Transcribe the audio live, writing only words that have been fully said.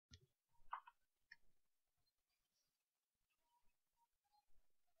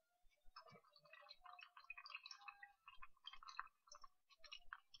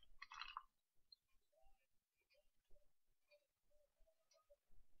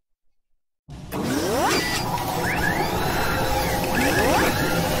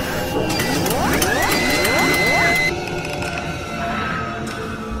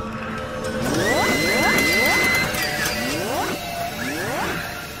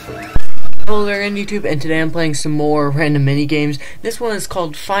Hello there on YouTube, and today I'm playing some more random mini games. This one is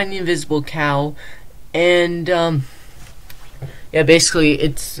called Find the Invisible Cow, and yeah, basically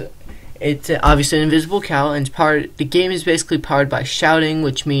it's obviously an invisible cow, and the game is basically powered by shouting,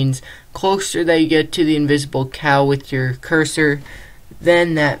 which means closer that you get to the invisible cow with your cursor,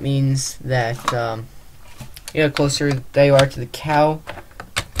 then that means that closer that you are to the cow,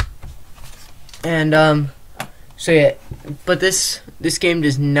 and so yeah, but this game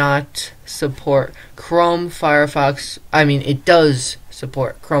does not support Chrome, Firefox. I mean, it does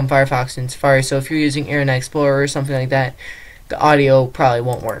support Chrome, Firefox, and Safari. So if you're using Internet Explorer or something like that, the audio probably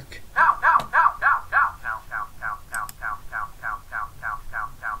won't work.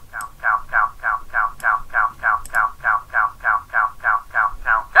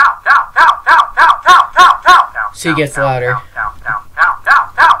 So it gets louder.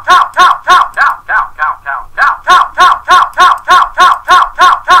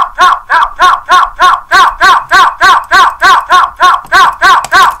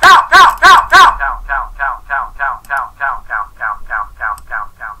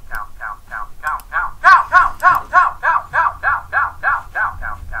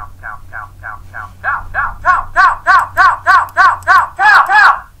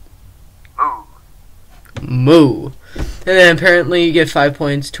 Moo. And then apparently you get 5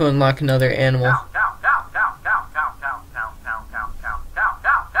 points to unlock another animal.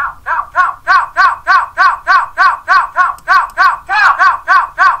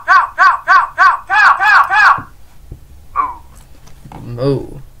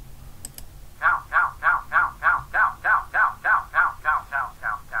 Moo.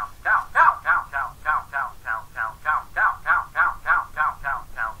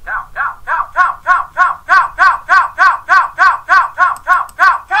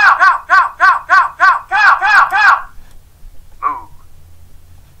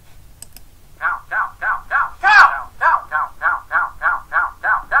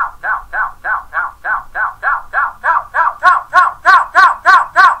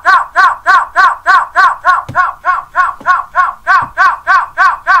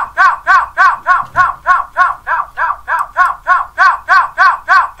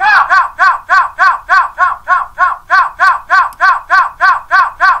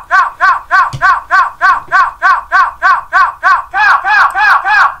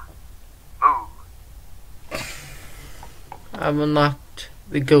 I've unlocked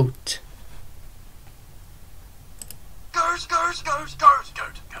the goat.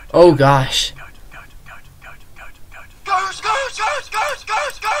 Oh gosh.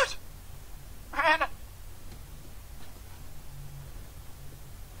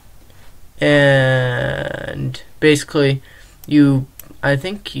 And basically, I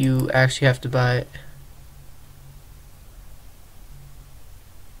think you actually have to buy it.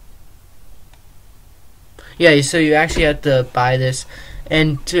 Yeah, so you actually have to buy this,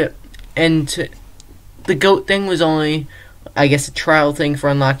 and the goat thing was only, I guess, a trial thing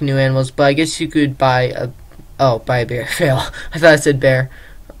for unlocking new animals. But I guess you could buy a bear. Fail. I thought I said bear.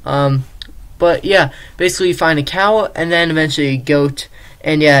 But yeah, basically you find a cow and then eventually a goat,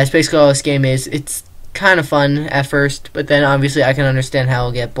 and yeah, it's basically all this game is. It's kind of fun at first, but then obviously I can understand how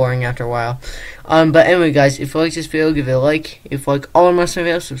it'll get boring after a while. But anyway, guys, if you like this video, give it a like. If you like all of my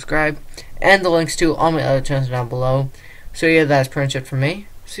videos, subscribe. And the links to all my other channels are down below. So yeah, that's pretty much it for me.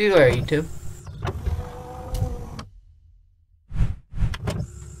 See you later, YouTube.